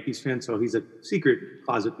for a Yankees fan. So he's a secret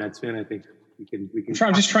closet Mets fan. I think we can.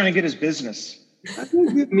 I'm just trying to get his business. I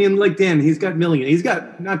mean, like Dan, he's got millions. He's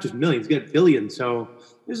got not just millions, he's got billions. So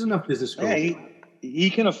there's enough business going. Yeah, he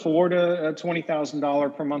can afford a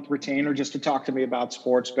 $20,000 per month retainer just to talk to me about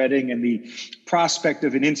sports betting and the prospect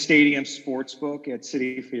of an in-stadium sports book at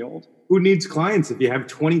Citi Field. Who needs clients if you have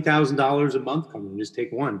 $20,000 a month coming? Just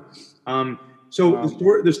take one. So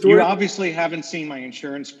the story. You obviously haven't seen my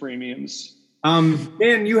insurance premiums.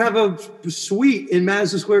 Man, you have a suite in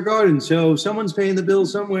Madison Square Garden, so someone's paying the bill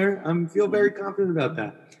somewhere. I feel very confident about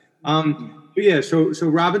that. So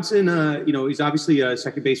Robinson, he's obviously a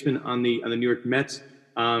second baseman on the New York Mets.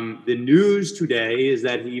 The news today is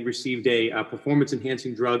that he received a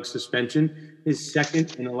performance-enhancing drug suspension, his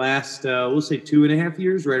second in the last, we'll say 2.5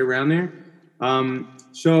 years, right around there.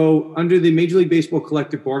 So under the Major League Baseball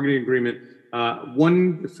collective bargaining agreement,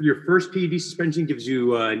 one for your first PED suspension gives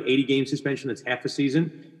you an 80-game suspension. That's half a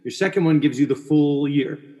season. Your second one gives you the full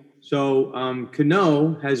year. So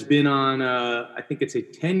Cano has been on, I think it's a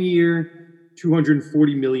 10-year,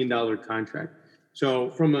 $240 million contract.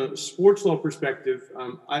 So from a sports law perspective,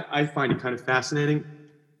 I find it kind of fascinating.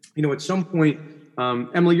 At some point,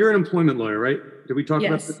 Emily, you're an employment lawyer, right? Did we talk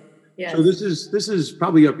about this? Yes. So this is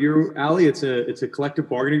probably up your alley. It's a collective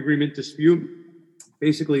bargaining agreement dispute.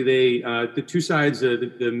 Basically, the two sides,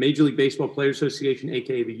 the Major League Baseball Players Association,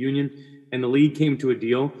 aka the union, and the league came to a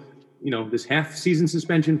deal. This half-season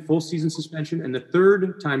suspension, full-season suspension, and the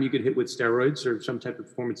third time you get hit with steroids or some type of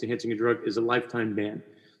performance-enhancing drug is a lifetime ban.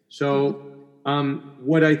 So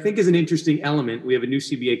what I think is an interesting element, we have a new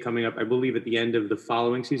CBA coming up, I believe, at the end of the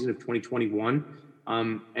following season of 2021.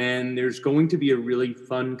 And there's going to be a really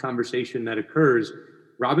fun conversation that occurs.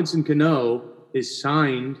 Robinson Cano is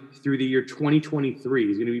signed through the year 2023.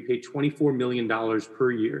 He's going to be paid $24 million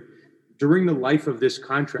per year. During the life of this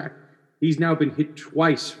contract, he's now been hit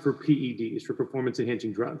twice for PEDs, for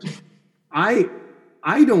performance-enhancing drugs. I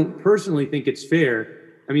don't personally think it's fair.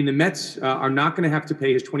 I mean, the Mets are not going to have to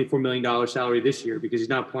pay his $24 million salary this year because he's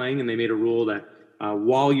not playing, and they made a rule that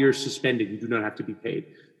while you're suspended, you do not have to be paid.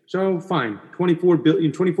 So fine,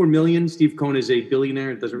 $24 million. Steve Cohen is a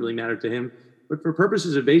billionaire. It doesn't really matter to him. But for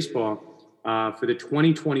purposes of baseball, for the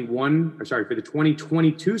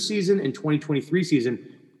 2022 season and 2023 season,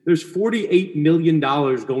 there's $48 million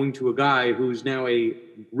going to a guy who's now a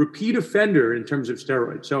repeat offender in terms of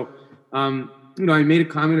steroids. So, I made a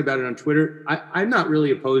comment about it on Twitter. I'm not really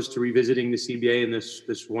opposed to revisiting the CBA in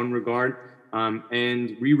this one regard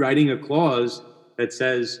and rewriting a clause that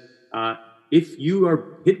says if you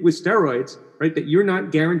are hit with steroids, right, that you're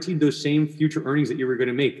not guaranteed those same future earnings that you were going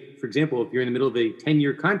to make. For example, if you're in the middle of a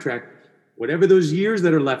 10-year contract, whatever those years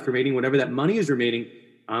that are left remaining, whatever that money is remaining,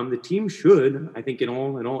 the team should, I think, in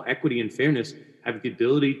all equity and fairness, have the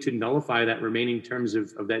ability to nullify that remaining terms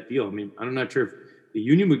of that deal. I mean, I'm not sure if the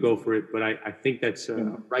union would go for it, but I think that's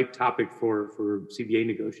a ripe topic for CBA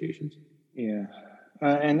negotiations. Yeah.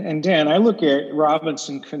 And Dan, I look at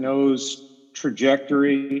Robinson Cano's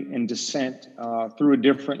trajectory and descent through a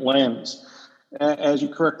different lens. As you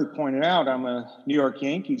correctly pointed out, I'm a New York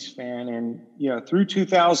Yankees fan, and through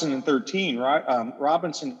 2013,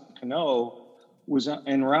 Robinson Cano was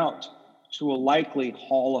en route to a likely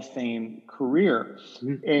Hall of Fame career,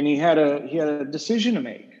 and he had a decision to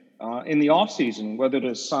make in the offseason, whether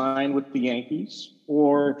to sign with the Yankees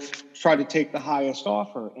or try to take the highest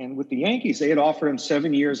offer. And with the Yankees, they had offered him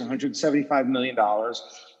 7 years, $175 million.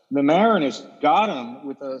 The Mariners got him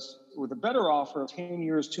with a better offer of 10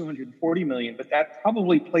 years, $240 million, but that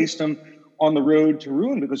probably placed him on the road to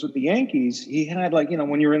ruin, because with the Yankees, he had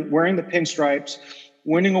when you're wearing the pinstripes,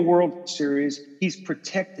 winning a World Series, he's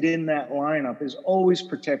protected in that lineup, is always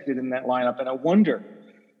protected in that lineup. And I wonder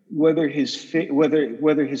whether his fate would have,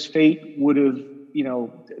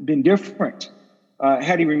 been different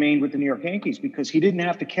had he remained with the New York Yankees, because he didn't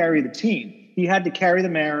have to carry the team. He had to carry the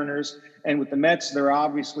Mariners, and with the Mets, there are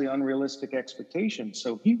obviously unrealistic expectations.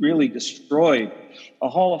 So he really destroyed a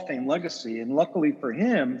Hall of Fame legacy. And luckily for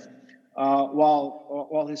him,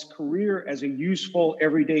 while his career as a useful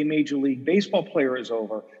everyday Major League Baseball player is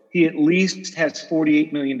over, he at least has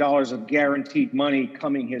 $48 million of guaranteed money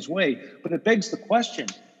coming his way. But it begs the question,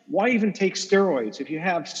 why even take steroids? If you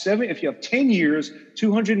have 10 years,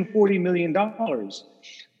 $240 million,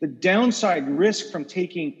 the downside risk from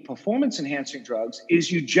taking performance-enhancing drugs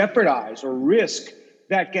is you jeopardize or risk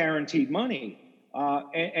that guaranteed money.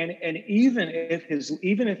 And even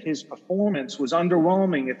if his performance was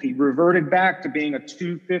underwhelming, if he reverted back to being a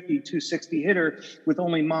 250, 260 hitter with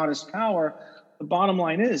only modest power, the bottom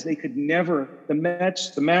line is the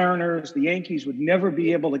Mets, the Mariners, the Yankees would never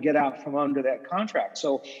be able to get out from under that contract.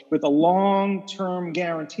 So with a long-term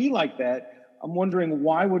guarantee like that, I'm wondering,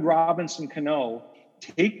 why would Robinson Cano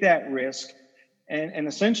take that risk and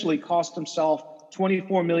essentially cost himself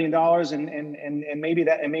 $24 million, and maybe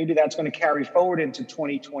that's going to carry forward into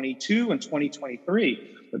 2022 and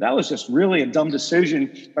 2023. But that was just really a dumb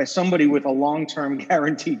decision by somebody with a long-term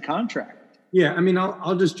guaranteed contract. Yeah, I mean,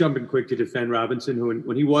 I'll just jump in quick to defend Robinson, who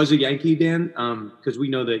when he was a Yankee, Dan, because we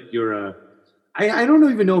know that you're I don't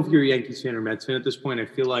even know if you're a Yankees fan or Mets fan at this point. I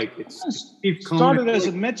feel like I started as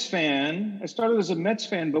a Mets fan,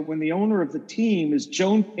 but when the owner of the team is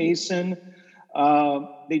Joan Payson,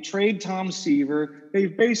 they trade Tom Seaver.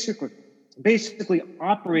 They've basically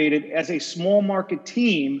operated as a small market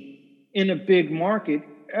team in a big market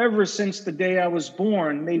ever since the day I was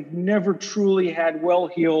born. They've never truly had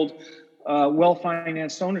well-heeled,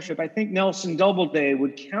 well-financed ownership. I think Nelson Doubleday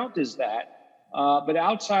would count as that. But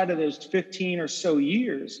outside of those 15 or so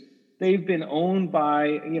years, they've been owned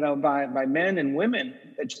by men and women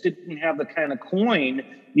that just didn't have the kind of coin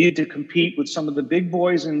needed to compete with some of the big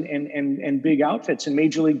boys and big outfits in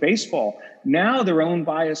Major League Baseball. Now they're owned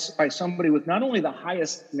by somebody with not only the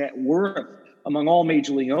highest net worth among all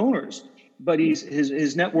Major League owners, but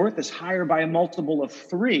his net worth is higher by a multiple of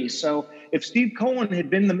 3. So if Steve Cohen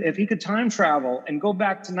if he could time travel and go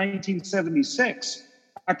back to 1976,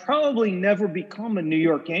 I'd probably never become a New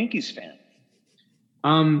York Yankees fan.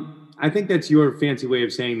 I think that's your fancy way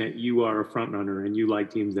of saying that you are a front runner and you like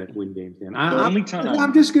teams that win games. Dan.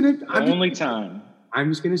 I'm just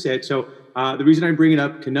gonna say it. So the reason I bring it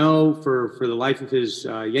up, Cano for the life of his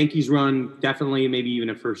Yankees run, definitely maybe even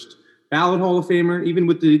a first ballot Hall of Famer. Even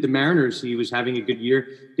with the Mariners, he was having a good year.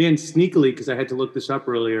 Dan, sneakily, because I had to look this up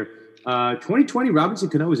earlier, 2020 Robinson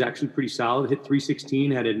Cano was actually pretty solid. Hit 316,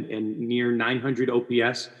 had a near 900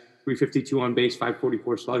 OPS. 352 on base,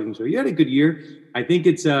 544 slugging. So he had a good year. I think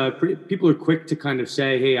it's people are quick to kind of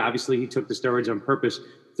say, hey, obviously he took the steroids on purpose.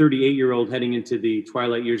 38-year-old heading into the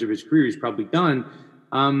twilight years of his career, he's probably done.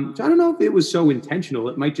 So I don't know if it was so intentional.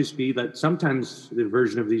 It might just be that sometimes the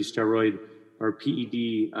version of these steroid or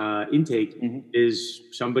PED intake is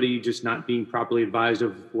somebody just not being properly advised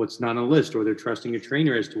of what's not on the list, or they're trusting a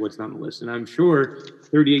trainer as to what's not on the list. And I'm sure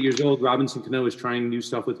 38 years old, Robinson Cano is trying new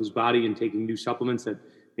stuff with his body and taking new supplements that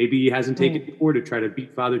maybe he hasn't taken before to try to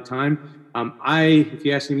beat Father Time. If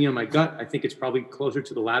you ask me on my gut, I think it's probably closer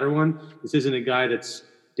to the latter one. This isn't a guy that's,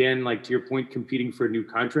 Dan, like to your point, competing for a new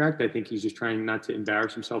contract. I think he's just trying not to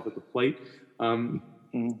embarrass himself at the plate.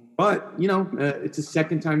 But, it's a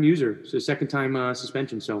second-time user. It's a second-time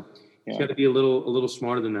suspension. So he's got to be a little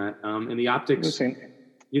smarter than that. And the optics,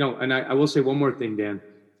 and I will say one more thing, Dan.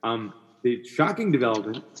 The shocking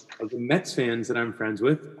development of the Mets fans that I'm friends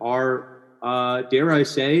with are, dare I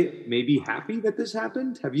say, maybe happy that this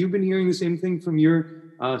happened. Have you been hearing the same thing from your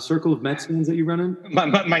circle of Mets fans that you run in?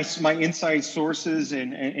 My inside sources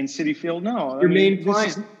in Citi Field? No. Your main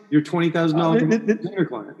client, your $20,000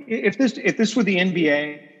 client. If this were the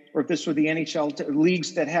NBA or if this were the NHL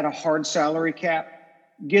leagues that had a hard salary cap,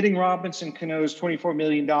 getting Robinson Cano's $24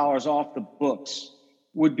 million off the books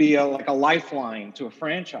would be like a lifeline to a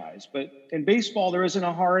franchise. But in baseball, there isn't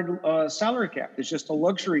a hard salary cap. There's just a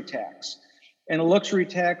luxury tax. And a luxury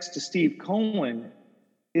tax to Steve Cohen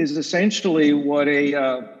is essentially what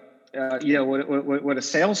a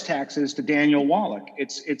sales tax is to Daniel Wallach.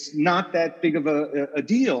 It's not that big of a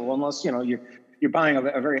deal unless you're buying a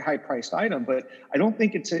very high priced item. But I don't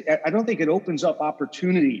think it opens up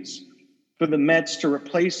opportunities for the Mets to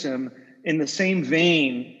replace him in the same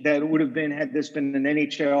vein that it would have been had this been an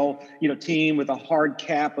NHL team with a hard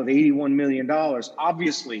cap of $81 million.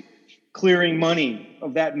 Obviously, clearing money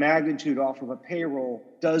of that magnitude off of a payroll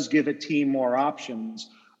does give a team more options.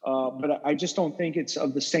 But I just don't think it's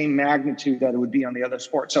of the same magnitude that it would be on the other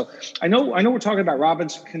sports. So I know we're talking about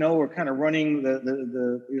Robinson Cano. We're kind of running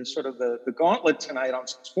the sort of the gauntlet tonight on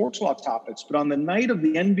sports law topics. But on the night of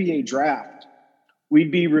the NBA draft,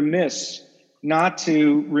 we'd be remiss not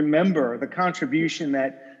to remember the contribution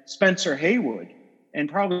that Spencer Haywood, and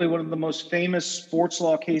probably one of the most famous sports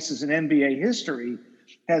law cases in NBA history,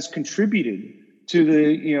 has contributed to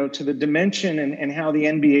the dimension and how the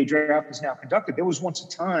NBA draft is now conducted. There was once a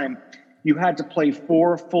time you had to play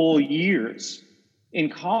 4 full years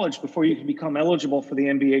in college before you could become eligible for the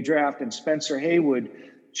NBA draft. And Spencer Haywood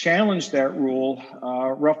challenged that rule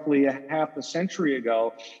roughly a half a century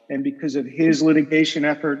ago. And because of his litigation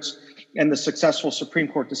efforts and the successful Supreme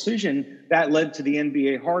Court decision, that led to the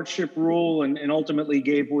NBA hardship rule and ultimately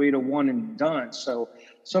gave way to one and done. So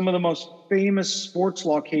some of the most famous sports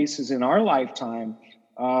law cases in our lifetime,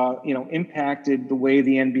 impacted the way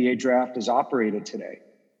the NBA draft is operated today.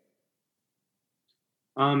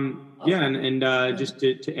 Just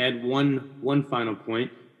to add one final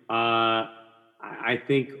point, I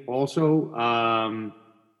think also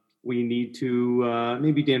we need to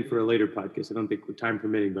maybe, Dan, for a later podcast, I don't think we're time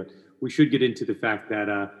permitting, but we should get into the fact that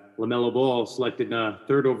LaMelo Ball, selected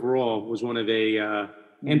third overall, was one of a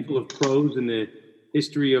handful of pros in the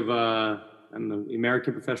history of the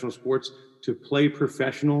American professional sports to play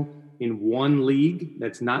professional in one league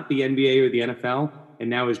that's not the NBA or the NFL, and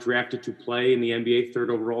now is drafted to play in the NBA, third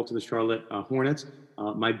overall to the Charlotte Hornets.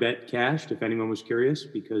 My bet cashed, if anyone was curious,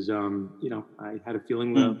 because I had a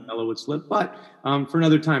feeling LaMelo would slip, but for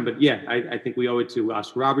another time. But yeah, I think we owe it to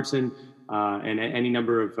Oscar Robertson and any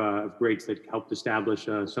number of greats that helped establish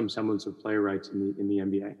some semblance of player rights in the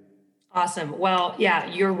NBA. Awesome. Well, yeah,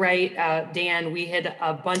 you're right, Dan. We had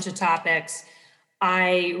a bunch of topics.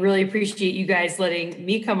 I really appreciate you guys letting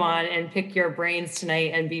me come on and pick your brains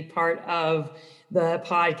tonight and be part of the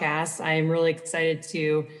podcast. I am really excited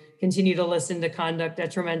to continue to listen to Conduct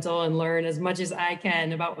Detrimental and learn as much as I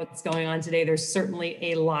can about what's going on today. There's certainly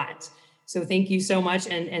a lot. So thank you so much.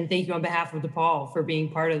 And thank you on behalf of DePaul for being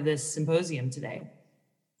part of this symposium today.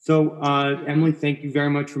 So, Emily, thank you very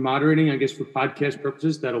much for moderating. I guess for podcast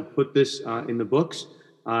purposes, that'll put this in the books.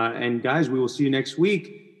 And guys, we will see you next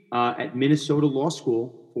week at Minnesota Law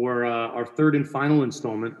School for our third and final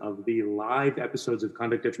installment of the live episodes of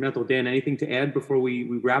Conduct Detrimental. Dan, anything to add before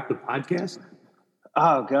we wrap the podcast?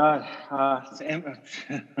 Oh, God.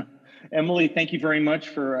 Emily, thank you very much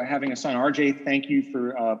for having us on. RJ, thank you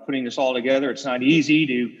for putting this all together. It's not easy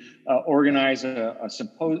to organize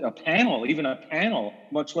a panel,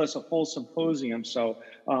 much less a full symposium. So,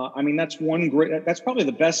 that's that's probably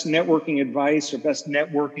the best networking advice or best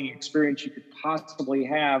networking experience you could possibly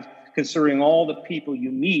have, considering all the people you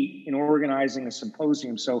meet in organizing a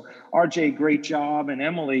symposium. So RJ, great job. And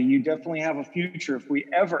Emily, you definitely have a future if we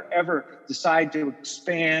ever decide to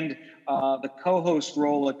expand the co-host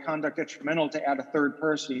role at Conduct Detrimental to add a third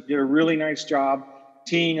person. You did a really nice job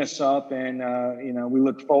teeing us up, and we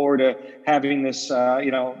look forward to having this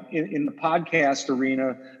in the podcast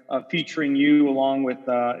arena, featuring you along with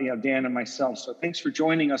Dan and myself. So thanks for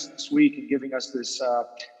joining us this week and giving us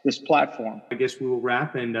this platform. I guess we will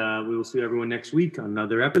wrap, and we will see everyone next week on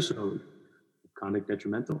another episode of Conduct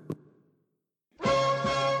Detrimental.